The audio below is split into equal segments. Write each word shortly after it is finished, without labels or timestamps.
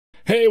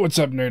Hey, what's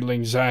up,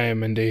 nerdlings? I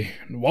am Indy,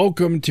 and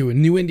welcome to a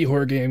new indie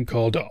horror game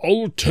called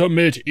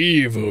Ultimate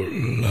Evil.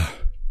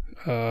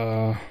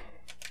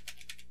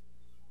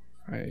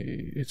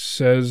 It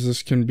says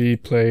this can be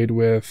played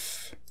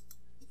with,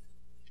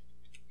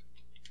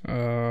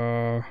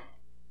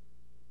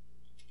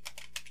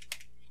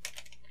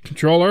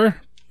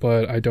 controller,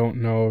 but I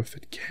don't know if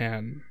it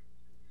can.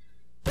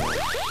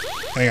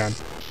 Hang on.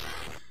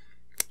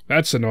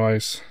 That's a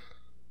noise.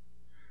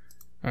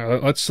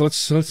 Alright, let's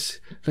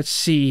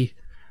see.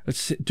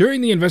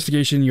 During the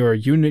investigation, your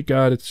unit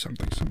got it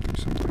something.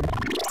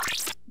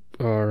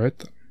 Alright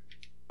then.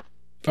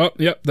 Oh,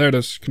 yep, there it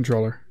is.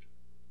 Controller.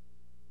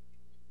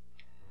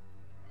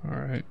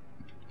 Alright.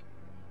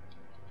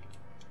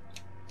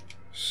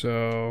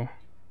 So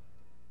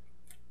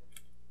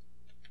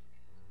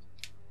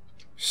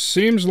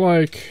seems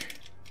like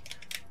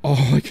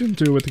all I can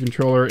do with the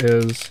controller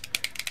is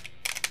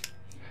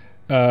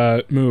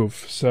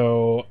move.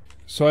 So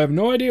I have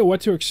no idea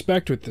what to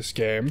expect with this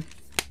game,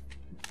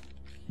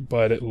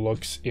 but it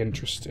looks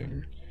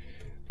interesting.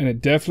 And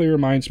it definitely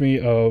reminds me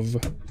of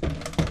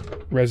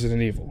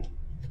Resident Evil.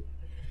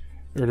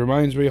 It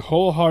reminds me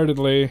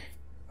wholeheartedly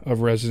of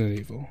Resident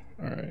Evil.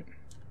 Alright.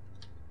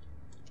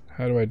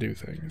 How do I do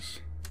things?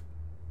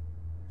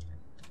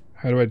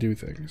 How do I do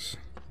things?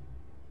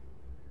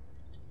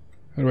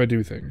 How do I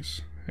do things?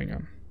 Hang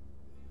on.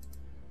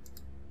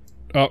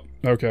 Oh,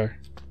 okay.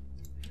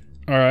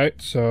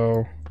 Alright,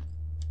 so...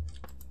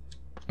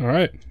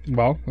 Alright,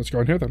 well, let's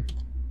go in here then.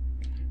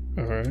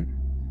 Alright.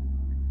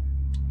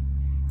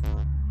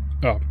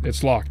 Oh,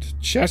 it's locked.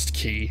 Chest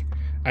key.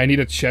 I need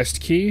a chest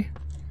key?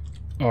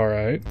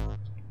 Alright.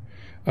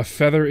 A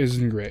feather is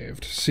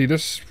engraved. See,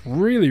 this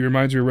really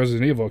reminds me of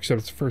Resident Evil,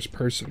 except it's first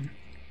person.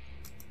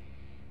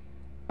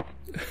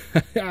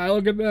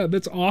 Look at that.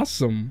 That's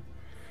awesome.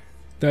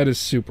 That is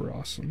super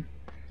awesome.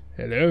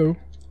 Hello?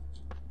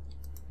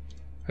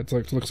 That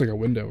looks like a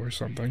window or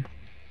something.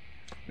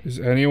 Is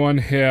anyone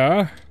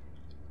here?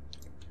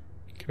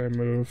 Can I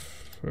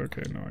move?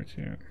 Okay, no, I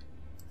can't.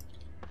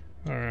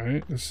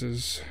 Alright, this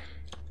is...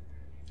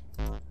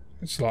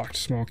 It's locked.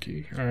 Small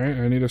key. Alright,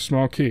 I need a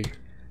small key.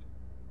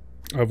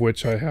 Of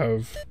which I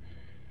have...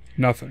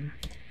 nothing.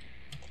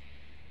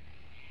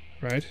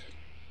 Right?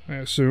 I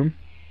assume.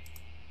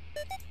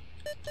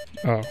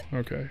 Oh,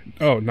 okay.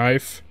 Oh,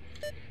 knife.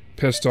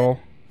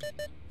 Pistol.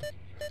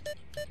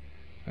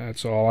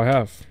 That's all I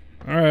have.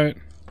 Alright.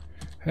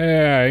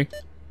 Hey!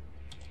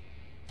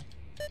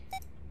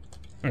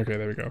 Okay,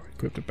 there we go.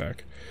 Equipped it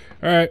back.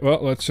 Alright, well,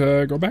 let's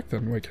go back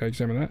then. Wait, can I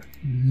examine that?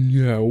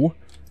 No.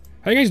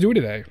 How you guys doing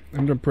today?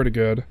 I'm doing pretty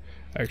good.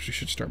 I actually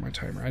should start my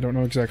timer. I don't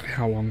know exactly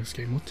how long this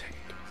game will take.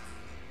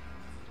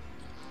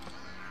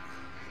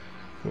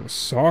 Well, the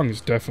song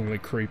is definitely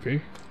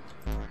creepy.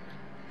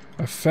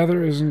 A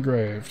feather is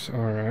engraved.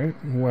 Alright,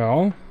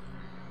 well...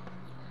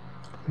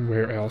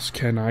 Where else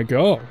can I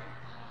go?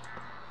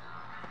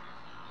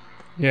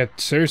 Yeah,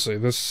 seriously,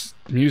 this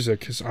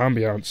music is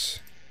ambiance.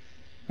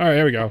 Alright,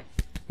 here we go.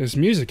 This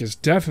music is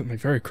definitely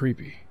very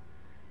creepy.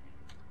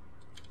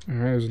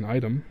 Alright, there's an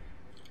item.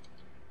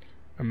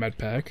 A med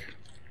pack.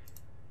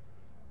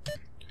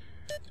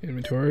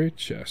 Inventory,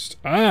 chest.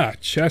 Ah,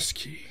 chest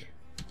key.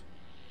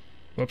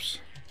 Whoops.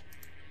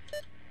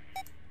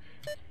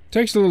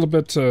 Takes a little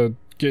bit to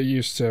get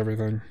used to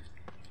everything.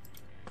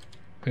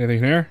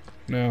 Anything here?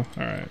 No?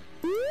 Alright.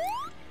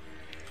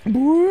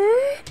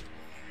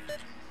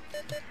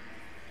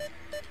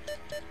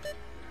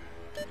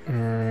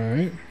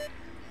 Alright.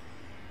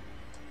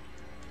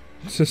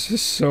 This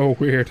is so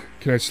weird.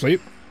 Can I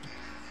sleep?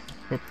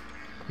 Oh,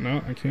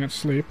 no, I can't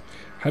sleep.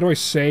 How do I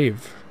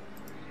save?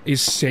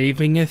 Is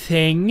saving a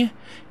thing?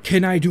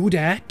 Can I do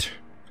that?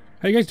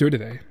 How you guys doing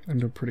today? I'm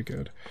doing pretty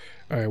good.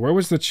 Alright, where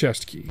was the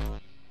chest key?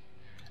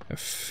 A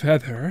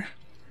feather.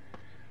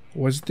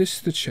 Was this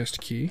the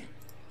chest key?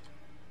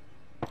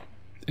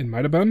 It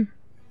might have been,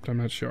 but I'm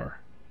not sure.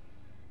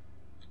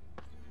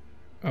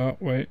 Oh,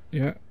 wait,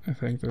 yeah, I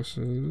think this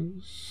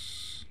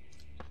is...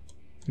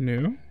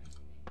 new?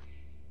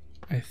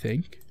 I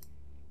think.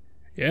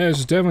 Yeah, this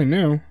is definitely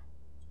new.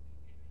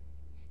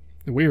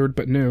 Weird,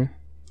 but new.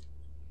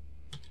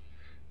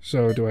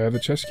 So, do I have the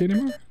chest key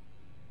anymore?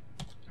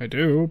 I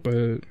do,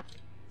 but...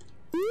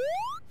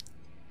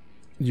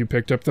 You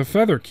picked up the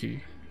feather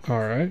key.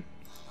 Alright.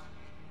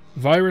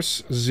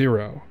 Virus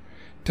 0.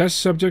 Test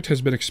subject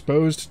has been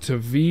exposed to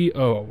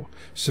VO,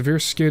 severe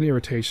skin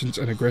irritations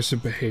and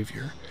aggressive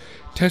behavior.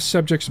 Test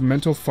subject's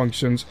mental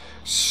functions,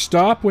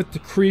 stop with the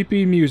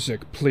creepy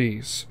music,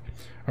 please,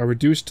 are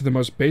reduced to the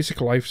most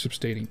basic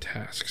life-sustaining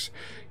tasks.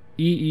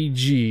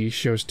 EEG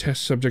shows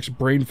test subject's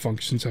brain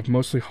functions have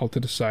mostly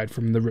halted aside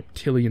from the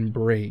reptilian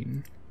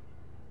brain.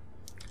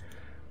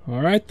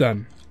 Alright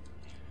then.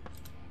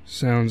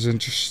 Sounds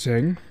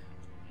interesting.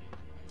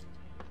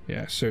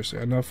 Yeah, seriously,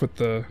 enough with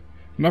the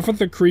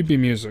creepy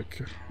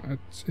music.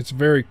 It's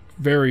very,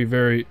 very,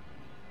 very...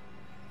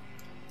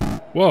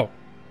 Whoa.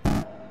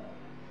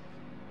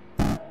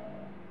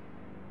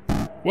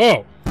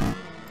 Whoa!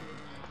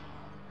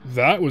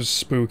 That was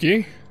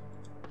spooky.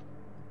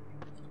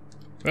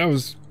 That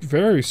was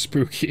very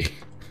spooky.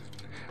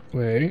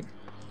 Wait.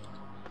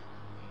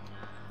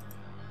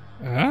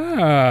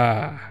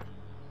 Ah.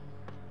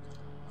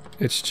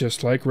 It's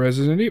just like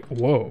Resident Evil.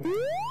 Whoa.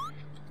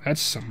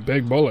 That's some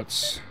big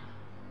bullets.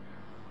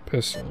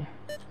 Pistol.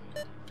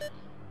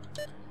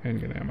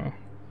 Handgun ammo.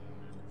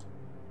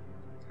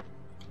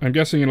 I'm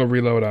guessing it'll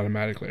reload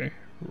automatically.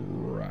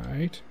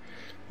 Right.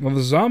 Well,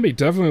 the zombie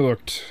definitely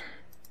looked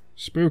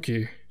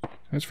spooky.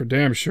 That's for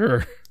damn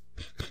sure.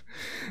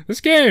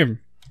 This game,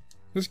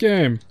 the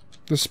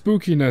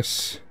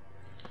spookiness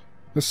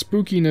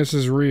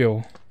is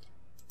real.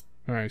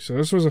 Alright, so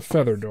this was a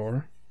feather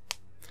door.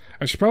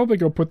 I should probably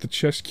go put the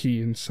chest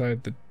key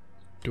inside the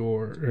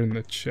door, or in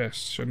the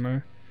chest, shouldn't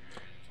I?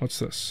 What's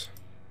this?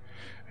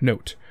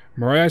 Note.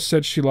 Mariah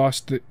said she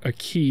lost a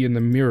key in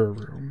the mirror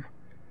room.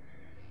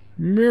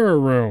 Mirror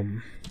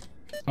room.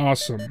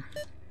 Awesome.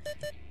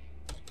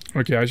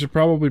 Okay, I should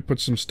probably put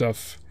some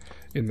stuff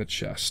in the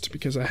chest,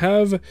 because I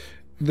have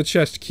the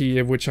chest key,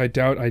 of which I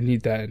doubt I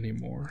need that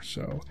anymore,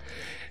 so...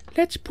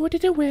 Let's put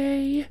it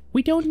away.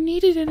 We don't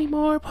need it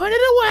anymore. Put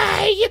it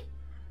away!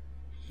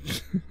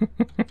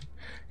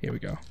 Here we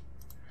go.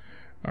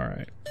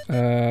 Alright.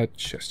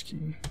 Chest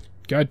key.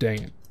 God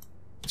dang it.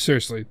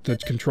 Seriously, the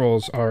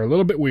controls are a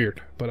little bit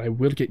weird, but I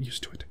will get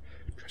used to it.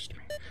 Trust me.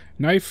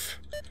 Knife.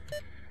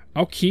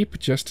 I'll keep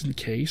just in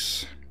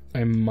case.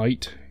 I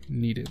might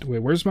need it. Wait,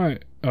 where's my...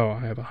 Oh,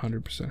 I have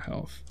 100%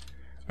 health.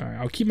 Alright,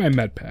 I'll keep my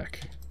med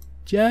pack.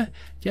 Just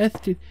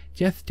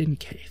in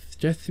case.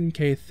 Just in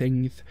case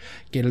things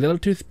get a little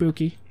too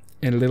spooky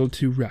and a little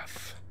too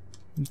rough.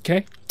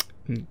 Okay?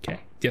 Okay,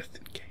 just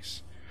in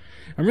case.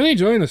 I'm really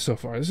enjoying this so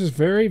far. This is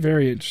very,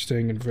 very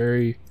interesting and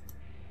very,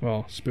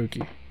 well,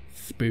 spooky.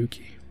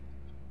 Spooky.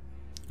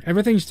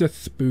 Everything's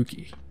just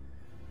spooky.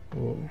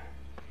 Whoa.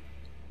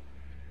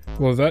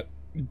 Well, that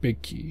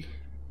big key.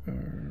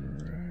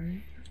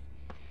 Alright.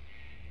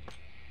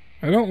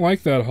 I don't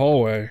like that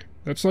hallway.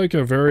 That's like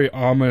a very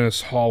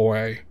ominous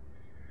hallway.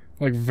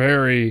 Like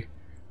very,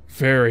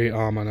 very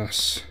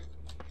ominous.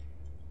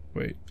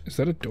 Wait, is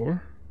that a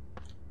door?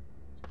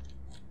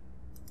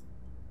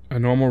 A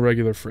normal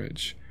regular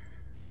fridge.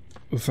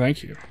 Well,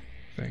 thank you.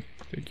 Thank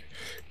you.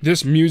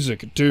 This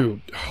music,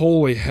 dude,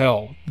 holy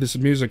hell. This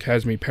music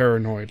has me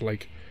paranoid,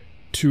 like,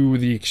 to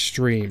the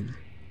extreme.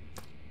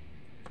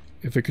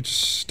 If it could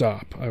just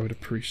stop, I would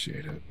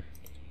appreciate it.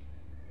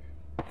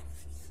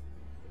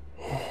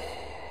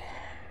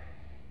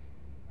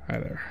 Hi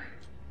there.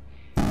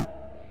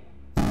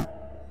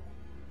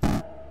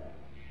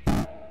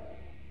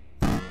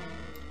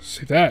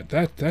 See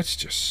that's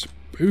just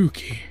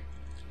spooky.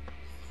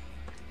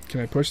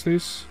 Can I push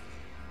these?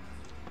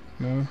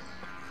 No.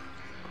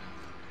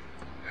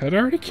 Had I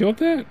already killed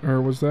that?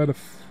 Or was that a...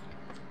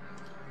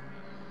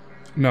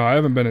 No, I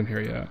haven't been in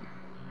here yet.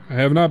 I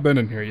have not been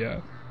in here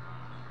yet.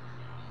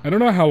 I don't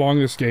know how long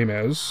this game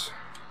is.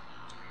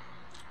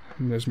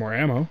 And there's more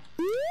ammo.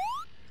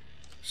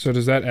 So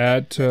does that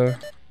add to...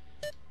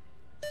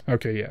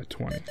 Okay, yeah,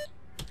 20.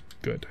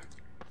 Good.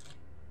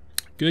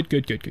 Good.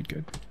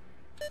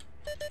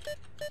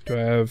 Do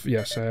I have...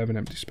 Yes, I have an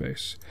empty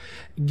space.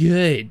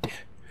 Good.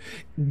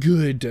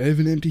 Good, I have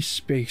an empty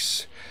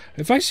space.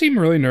 If I seem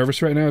really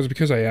nervous right now, it's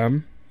because I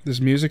am.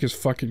 This music is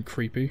fucking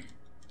creepy.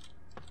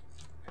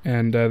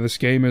 And this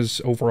game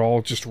is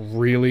overall just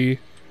really,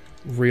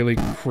 really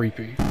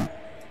creepy.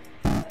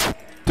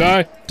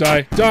 Die!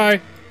 Die!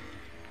 Die!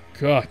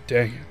 God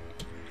dang it.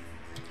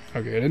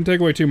 Okay, it didn't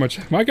take away too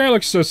much. My guy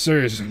looks so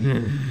serious.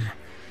 Come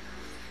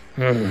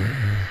on.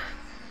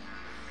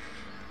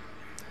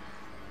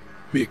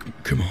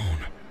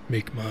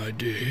 Make my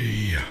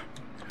day.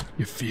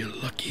 You feel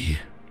lucky.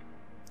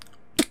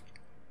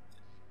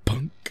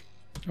 Punk.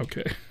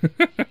 Okay.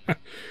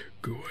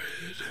 Good.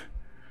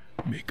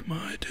 Make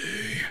my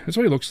day. That's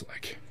what he looks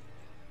like.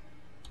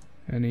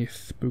 Any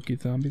spooky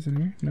zombies in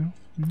here? No?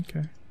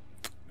 Okay.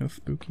 No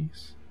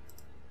spookies.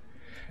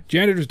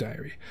 Janitor's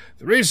diary.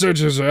 The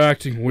researchers are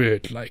acting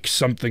weird, like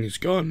something's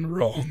gone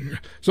wrong.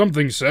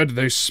 Someone said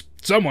they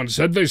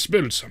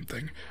spilled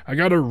something. I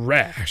got a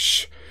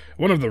rash.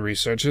 One of the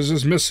researchers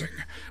is missing.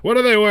 What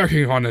are they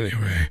working on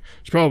anyway?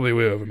 It's probably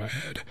way over my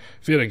head.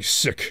 Feeling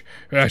sick.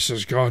 Rash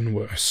has gone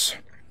worse.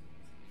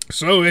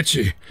 So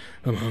itchy.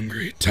 I'm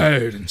hungry,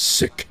 tired, and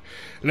sick.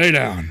 Lay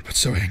down, but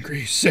so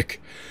angry,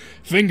 sick.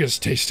 Fingers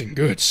tasting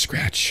good,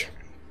 scratch.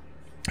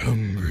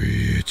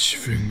 Hungry, itch,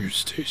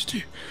 fingers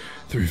tasty.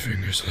 3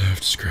 fingers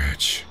left,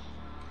 scratch.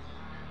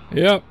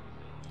 Yep.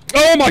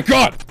 Oh my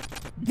god!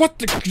 What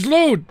the...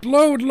 Load.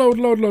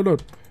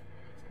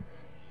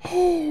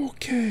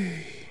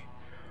 Okay.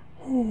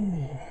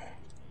 Oh.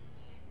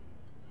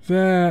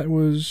 That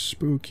was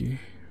spooky.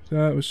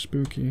 That was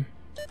spooky.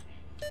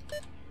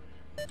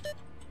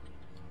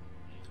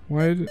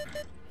 Why did...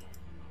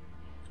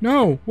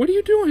 No! What are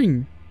you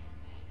doing?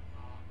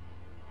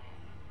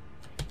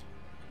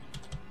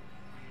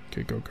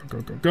 Okay, go.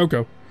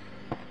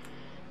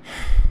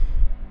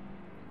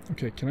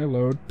 Okay, can I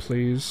load,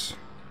 please?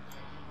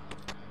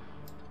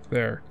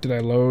 There. Did I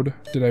load?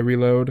 Did I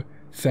reload?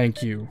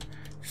 Thank you.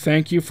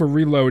 Thank you for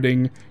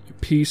reloading, you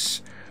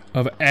piece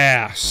of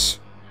ass.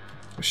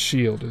 A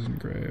shield is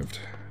engraved.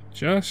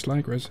 Just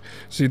like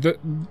See, that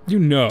you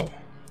know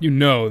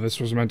this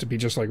was meant to be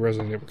just like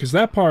Resident Evil. Because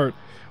that part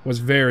was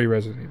very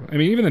Resident Evil. I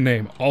mean, even the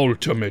name,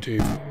 Ultimate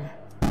Evil.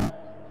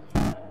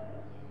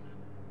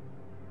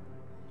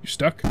 You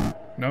stuck?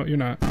 No, you're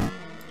not.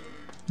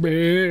 Are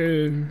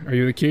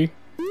you the key?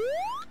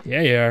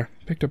 Yeah, you are.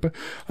 Picked up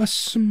a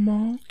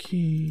small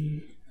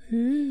key.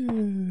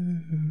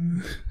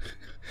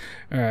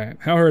 Alright,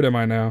 how hurt am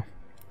I now?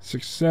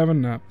 6-7,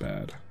 not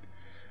bad.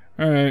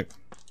 Alright.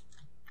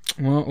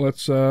 Well,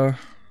 let's, where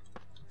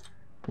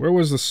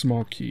was the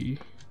small key?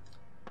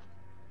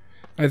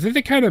 I think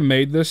they kind of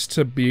made this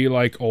to be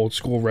like old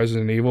school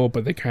Resident Evil,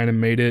 but they kind of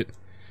made it...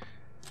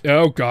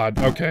 Oh god,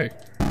 okay.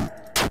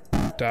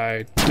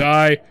 Die,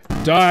 die,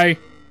 die!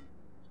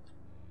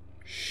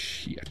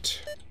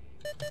 Shit.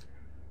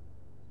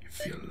 You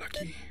feel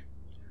lucky.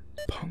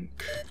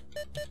 Punk.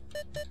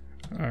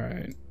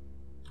 Alright.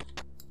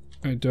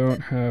 I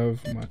don't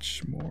have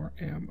much more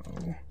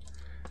ammo.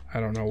 I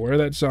don't know where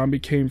that zombie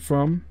came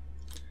from.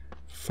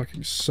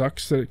 Fucking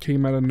sucks that it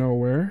came out of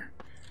nowhere.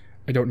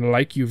 I don't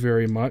like you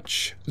very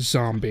much,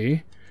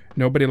 zombie.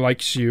 Nobody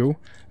likes you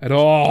at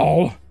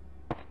all.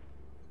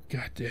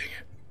 God dang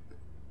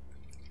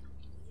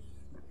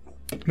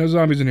it. No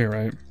zombies in here,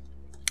 right?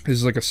 This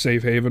is like a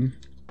safe haven.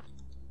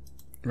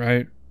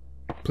 Right?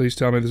 Please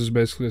tell me this is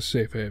basically a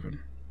safe haven.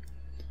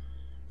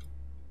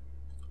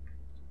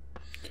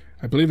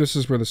 I believe this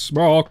is where the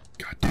small...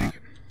 God dang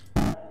it.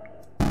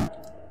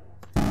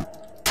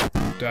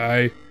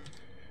 Die.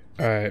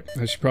 Alright,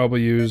 I should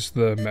probably use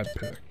the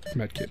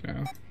med kit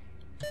now.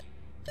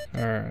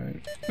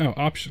 Alright. Oh,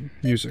 option.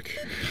 Music.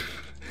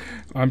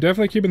 I'm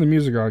definitely keeping the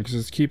music on because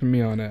it's keeping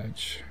me on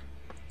edge.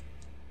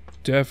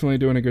 Definitely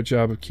doing a good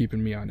job of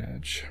keeping me on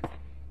edge.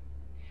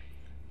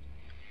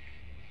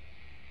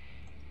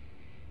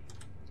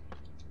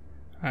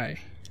 Hi.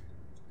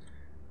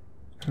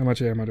 How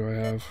much ammo do I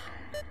have?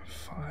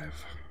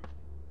 5.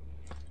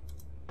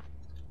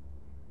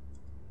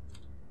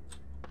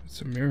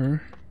 It's a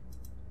mirror.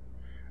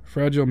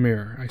 Fragile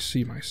mirror. I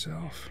see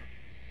myself.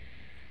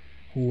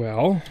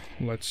 Well,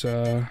 let's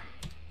go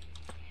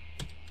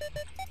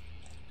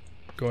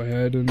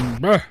ahead and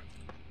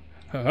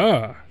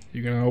haha.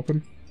 You gonna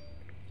open?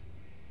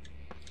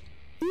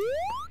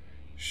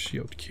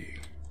 Shield key.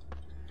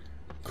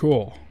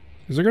 Cool.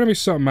 Is there gonna be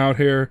something out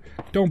here?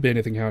 Don't be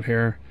anything out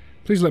here.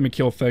 Please let me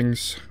kill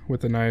things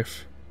with the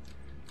knife.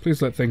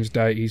 Please let things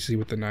die easy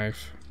with the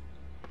knife.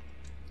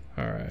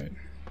 Alright.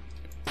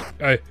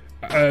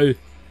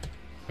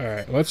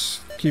 Alright, let's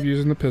keep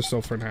using the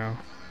pistol for now.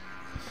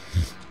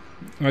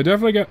 I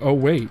definitely got... Oh,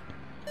 wait.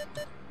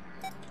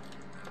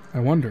 I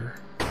wonder.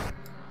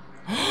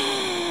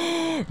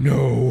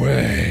 No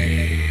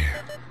way.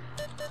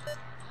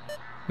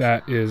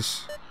 That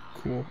is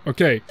cool.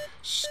 Okay,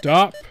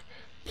 stop,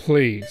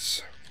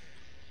 please.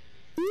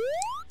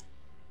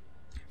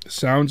 The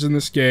sounds in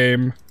this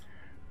game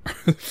are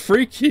the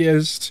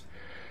freakiest.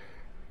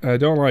 I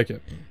don't like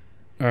it.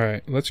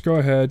 Alright, let's go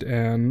ahead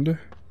and...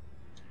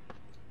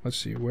 Let's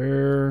see,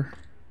 where...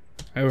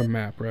 I have a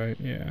map, right?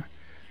 Yeah.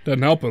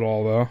 Doesn't help at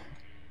all, though.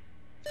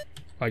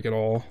 Like at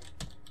all.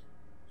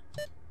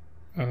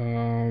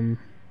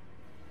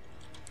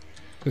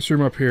 This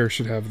room up here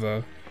should have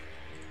the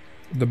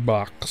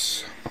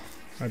box,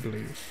 I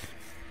believe.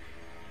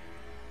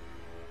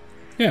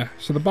 Yeah,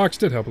 so the box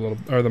did help a little,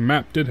 or the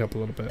map did help a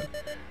little bit.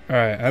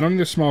 Alright, I don't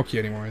need a small key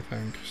anymore, I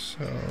think,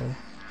 so...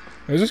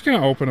 Is this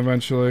gonna open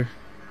eventually?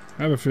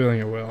 I have a feeling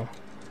it will.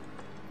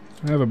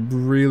 I have a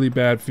really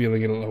bad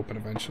feeling it'll open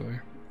eventually.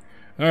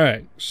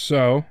 Alright,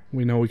 so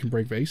we know we can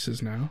break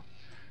vases now,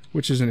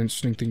 which is an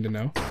interesting thing to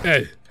know.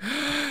 Hey!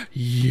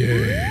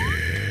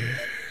 Yes!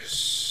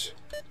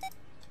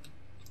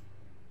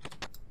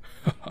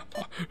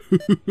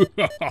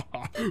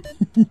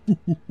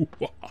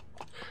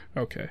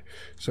 Okay,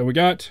 so we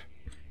got...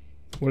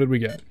 What did we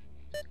get?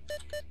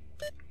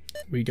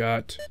 We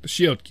got the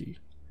shield key.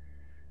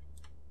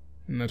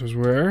 And that was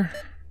where...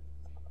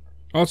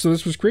 Also,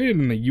 this was created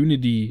in the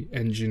Unity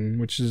engine,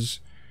 which is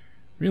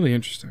really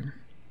interesting.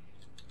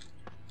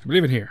 I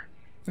believe in here.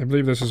 I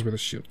believe this is where the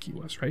shield key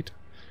was, right?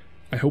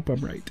 I hope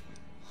I'm right.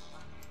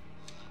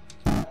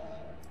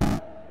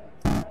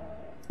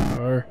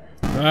 4,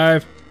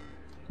 5,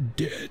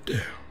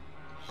 dead.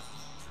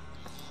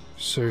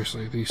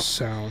 Seriously, these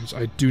sounds,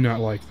 I do not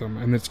like them,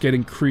 and it's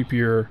getting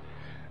creepier.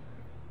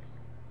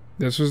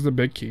 This was the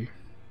big key.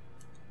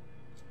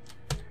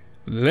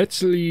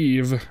 Let's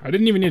leave. I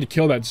didn't even need to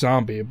kill that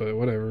zombie, but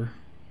whatever.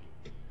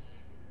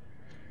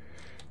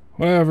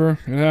 Whatever,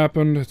 it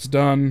happened, it's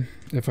done.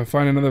 If I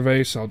find another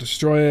vase, I'll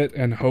destroy it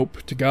and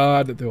hope to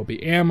God that there will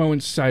be ammo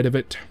inside of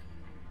it.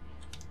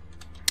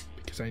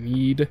 Because I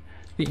need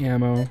the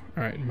ammo.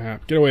 Alright,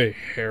 map. Get away,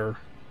 hair.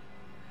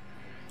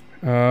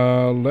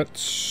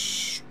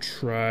 Let's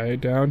try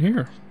down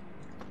here.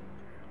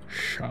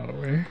 Shall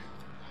we?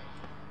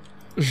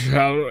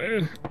 Shall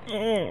we?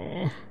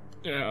 Oh,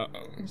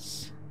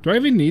 yes. Do I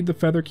even need the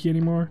feather key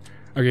anymore?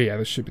 Okay, yeah,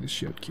 this should be the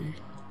shield key.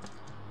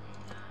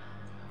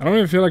 I don't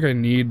even feel like I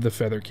need the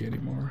feather key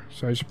anymore,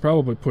 so I should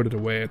probably put it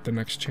away at the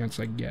next chance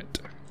I get.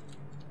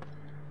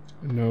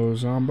 No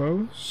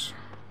zombos.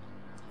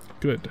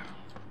 Good.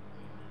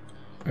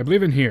 I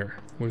believe in here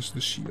was the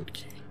shield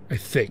key. I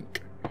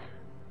think.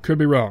 Could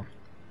be wrong.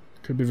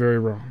 Could be very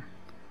wrong.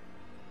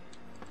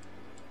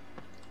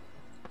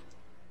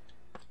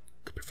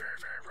 Could be very,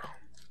 very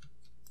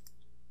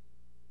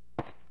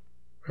wrong.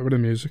 Where the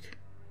music?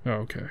 Oh,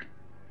 okay.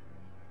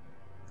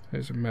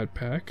 There's a med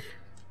pack.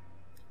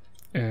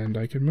 And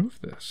I can move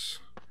this.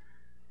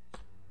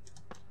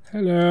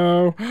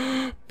 Hello.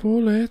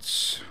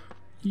 Bullets.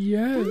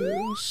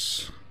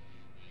 Yes.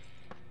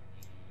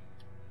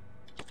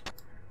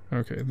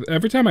 Okay,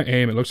 every time I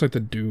aim, it looks like the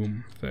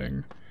Doom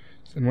thing.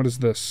 And what is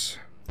this?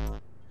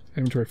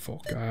 Inventory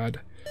full. God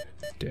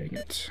dang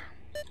it.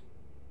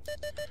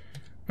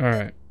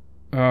 Alright.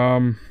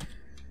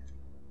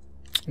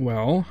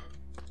 Well.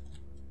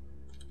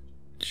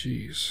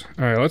 Jeez.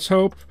 Alright, let's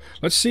hope.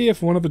 Let's see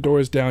if one of the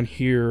doors down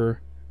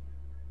here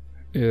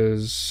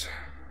is...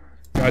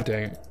 God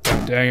dang it.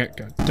 God dang it.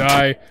 God,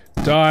 die.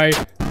 Die.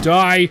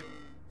 Die!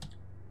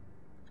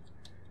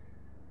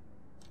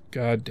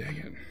 God dang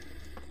it.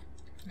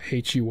 I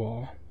hate you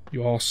all.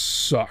 You all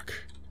suck.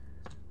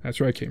 That's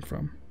where I came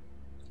from.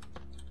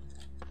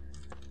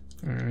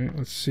 Alright,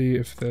 let's see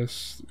if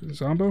this...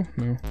 Zombo?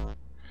 No.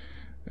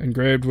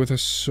 Engraved with a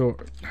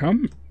sword. How?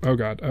 Oh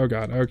god,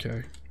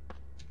 okay.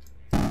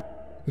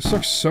 This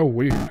looks so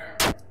weird.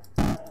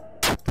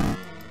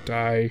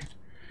 Die.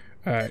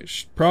 Alright,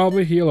 should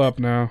probably heal up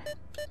now.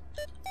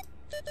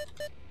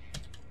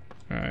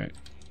 Alright.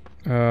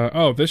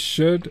 Oh, this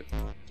should...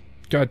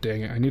 God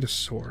dang it, I need a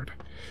sword.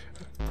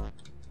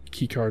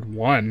 Keycard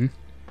 1?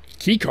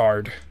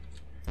 Keycard?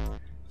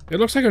 It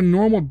looks like a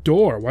normal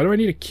door. Why do I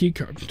need a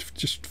keycard?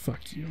 Just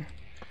fuck you.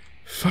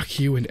 Fuck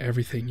you and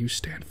everything you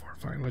stand for.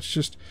 Fine, let's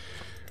just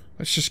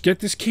get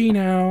this key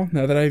now.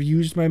 Now that I've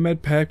used my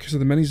med pack because of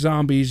the many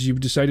zombies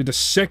you've decided to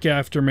sick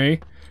after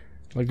me.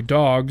 Like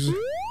dogs.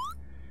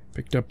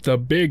 Picked up the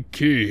big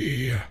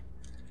key.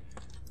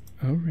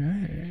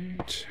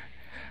 Alright.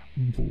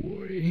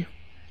 Boy.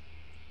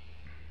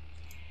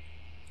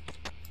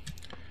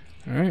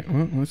 Alright,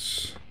 well,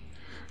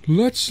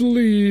 let's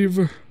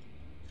leave.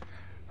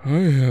 I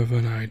have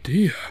an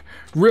idea.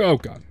 Oh,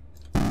 God.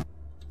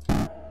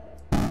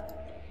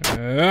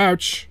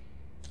 Ouch.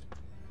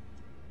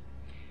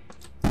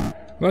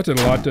 That did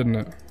a lot, didn't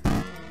it?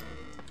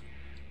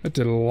 That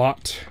did a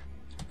lot.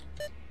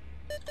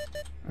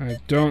 I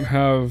don't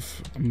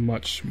have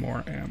much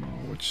more ammo,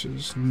 which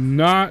is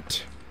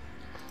not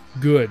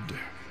good.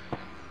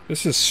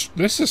 This is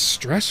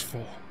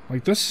stressful.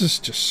 Like, this is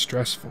just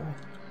stressful.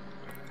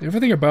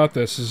 Everything about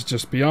this is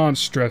just beyond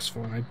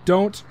stressful, and I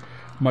don't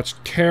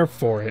much care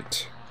for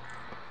it.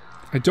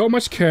 I don't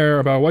much care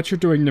about what you're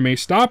doing to me.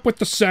 Stop with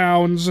the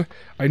sounds.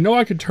 I know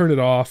I can turn it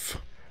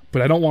off,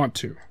 but I don't want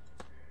to.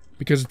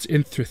 Because it's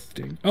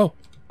interesting. Oh.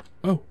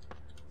 Oh.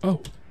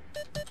 Oh.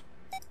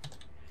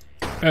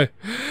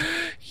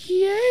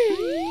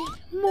 Yay!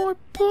 More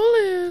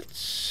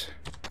bullets!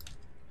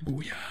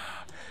 Booyah.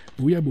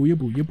 Booyah, booyah,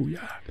 booyah,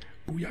 booyah.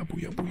 Booyah,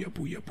 booyah, booyah,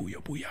 booyah,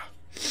 booyah, booyah.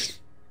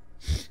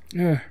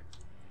 Yeah.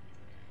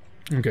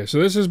 Okay, so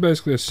this is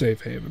basically a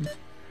safe haven.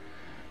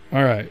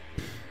 Alright.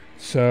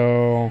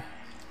 So...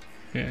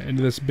 yeah,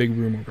 into this big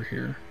room over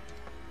here.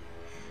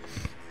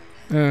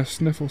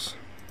 Sniffles.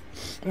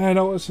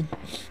 Don't listen.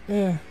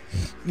 Yeah.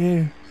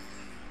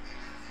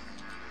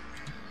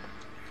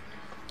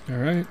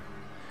 Alright.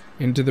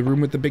 Into the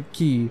room with the big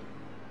key.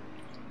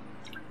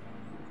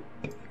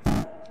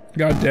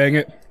 God dang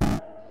it.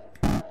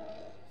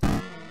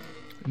 I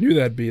knew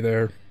that'd be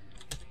there.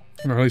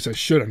 Or at least I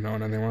should have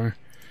known anyway.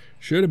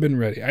 Should have been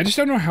ready. I just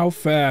don't know how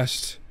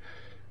fast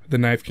the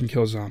knife can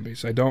kill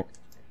zombies. I don't...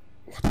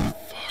 What the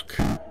fuck?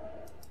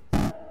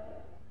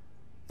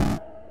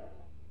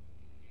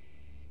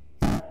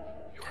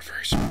 You are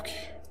very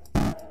spooky.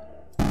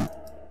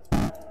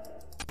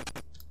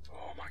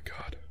 Oh my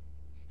god.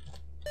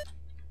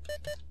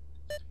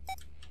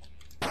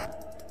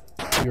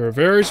 You are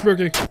very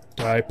spooky.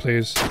 Die,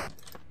 please.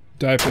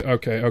 Die, please.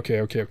 Okay.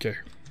 Alright.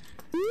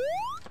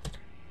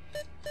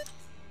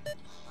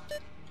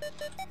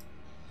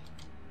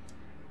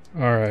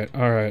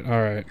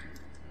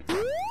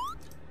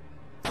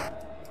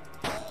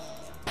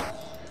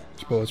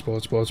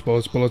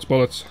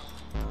 Bullets.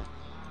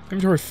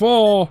 Inventory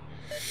full!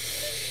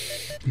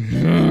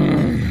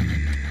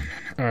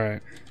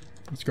 Alright.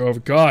 Let's go over.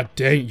 God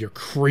dang, you're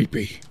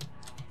creepy.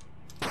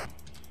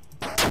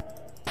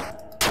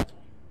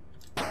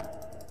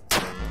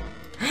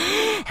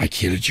 I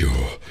killed you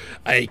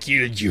like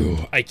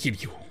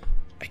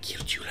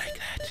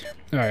that.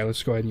 Alright,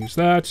 let's go ahead and use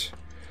that.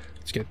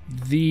 Let's get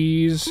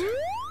these.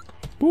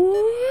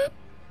 Boop.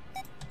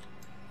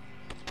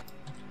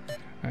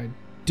 I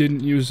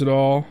didn't use it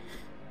all.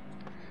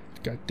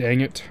 God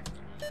dang it.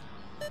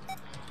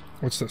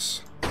 What's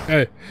this?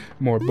 Hey,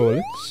 more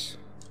bullets.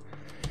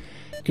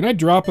 Can I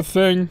drop a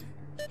thing?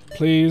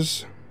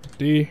 Please?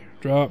 D,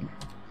 drop.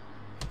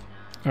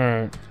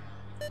 Alright.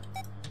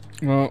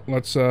 Well,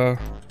 let's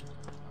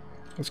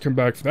come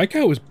back. That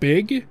guy was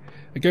big.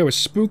 That guy was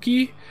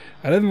spooky.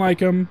 I didn't like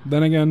him.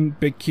 Then again,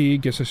 big key.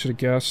 Guess I should have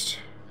guessed.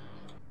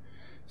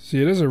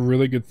 See, it is a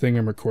really good thing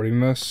I'm recording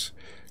this.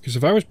 Because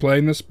if I was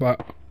playing this,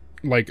 but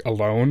like,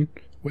 alone,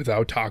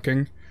 without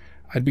talking,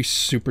 I'd be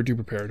super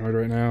duper paranoid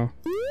right now.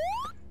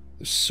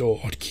 The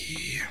sword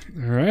key.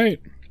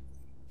 Alright.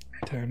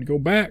 Time to go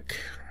back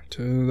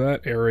to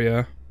that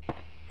area.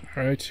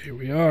 Alright, here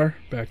we are.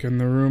 Back in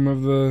the room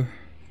of the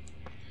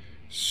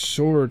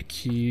sword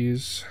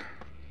keys.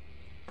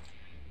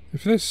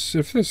 If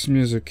this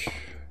music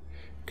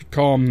could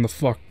calm the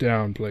fuck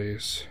down,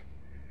 please.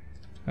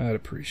 I'd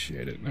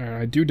appreciate it.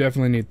 Alright, I do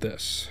definitely need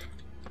this.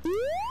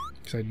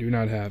 Because I do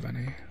not have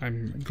any.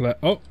 I'm glad.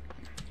 Oh!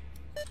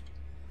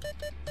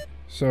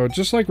 So,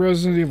 just like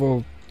Resident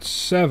Evil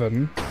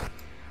 7,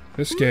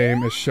 this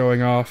game is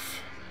showing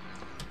off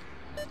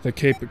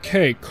the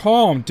Okay,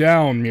 calm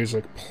down,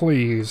 music,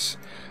 please.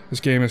 This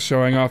game is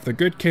showing off the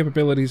good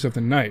capabilities of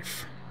the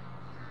knife.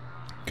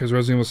 Because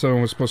Resident Evil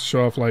 7 was supposed to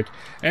show off, like,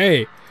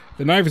 hey,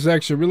 the knife is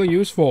actually really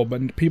useful,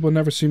 but people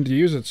never seem to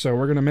use it, so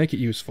we're gonna make it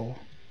useful.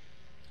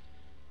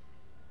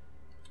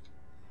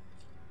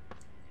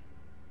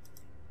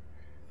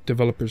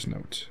 Developer's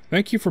note.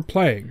 Thank you for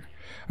playing.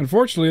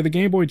 Unfortunately, the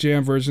Game Boy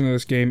Jam version of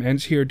this game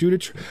ends here due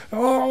to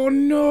oh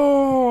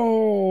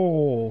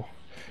no!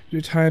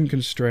 Due to time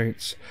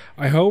constraints.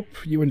 I hope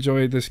you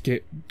enjoyed this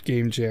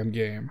Game Jam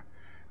game.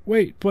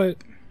 Wait, but...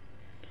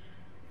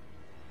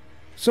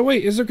 So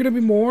wait, is there gonna be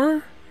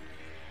more?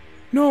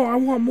 No, I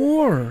want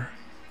more!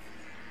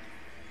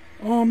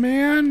 Oh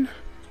man!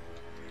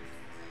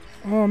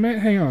 Oh man,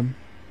 hang on.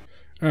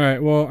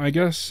 Alright, well, I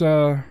guess,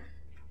 that's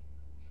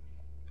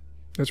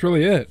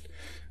really it.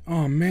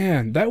 Oh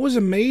man, that was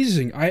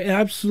amazing. I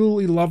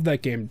absolutely love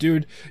that game.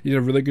 Dude, you did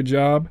a really good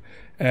job,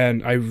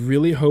 and I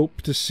really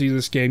hope to see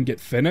this game get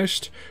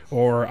finished,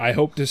 or I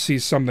hope to see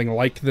something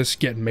like this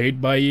get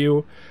made by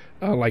you,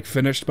 like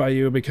finished by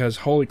you, because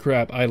holy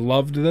crap, I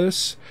loved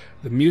this.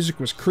 The music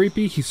was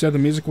creepy. He said the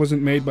music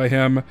wasn't made by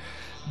him,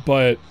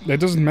 but that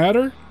doesn't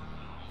matter.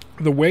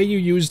 The way you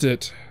used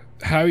it,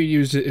 how you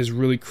used it is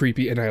really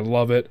creepy, and I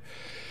love it.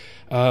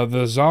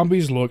 The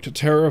zombies looked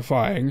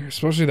terrifying,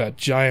 especially that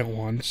giant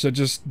one. So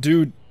just,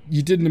 dude,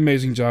 you did an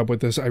amazing job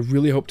with this. I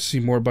really hope to see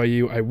more by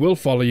you. I will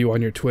follow you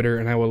on your Twitter,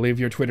 and I will leave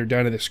your Twitter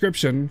down in the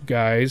description.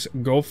 Guys,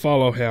 go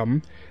follow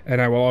him.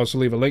 And I will also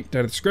leave a link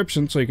down in the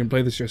description so you can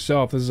play this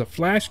yourself. This is a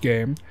Flash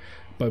game,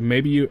 but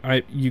maybe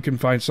you can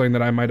find something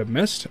that I might have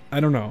missed.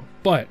 I don't know.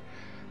 But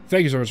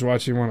thank you so much for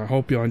watching, everyone. I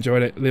hope you all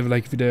enjoyed it. Leave a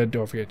like if you did.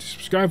 Don't forget to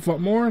subscribe for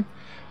more.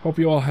 Hope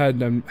you all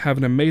have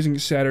an amazing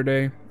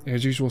Saturday.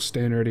 As usual,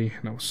 stay nerdy,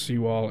 and I will see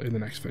you all in the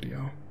next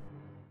video.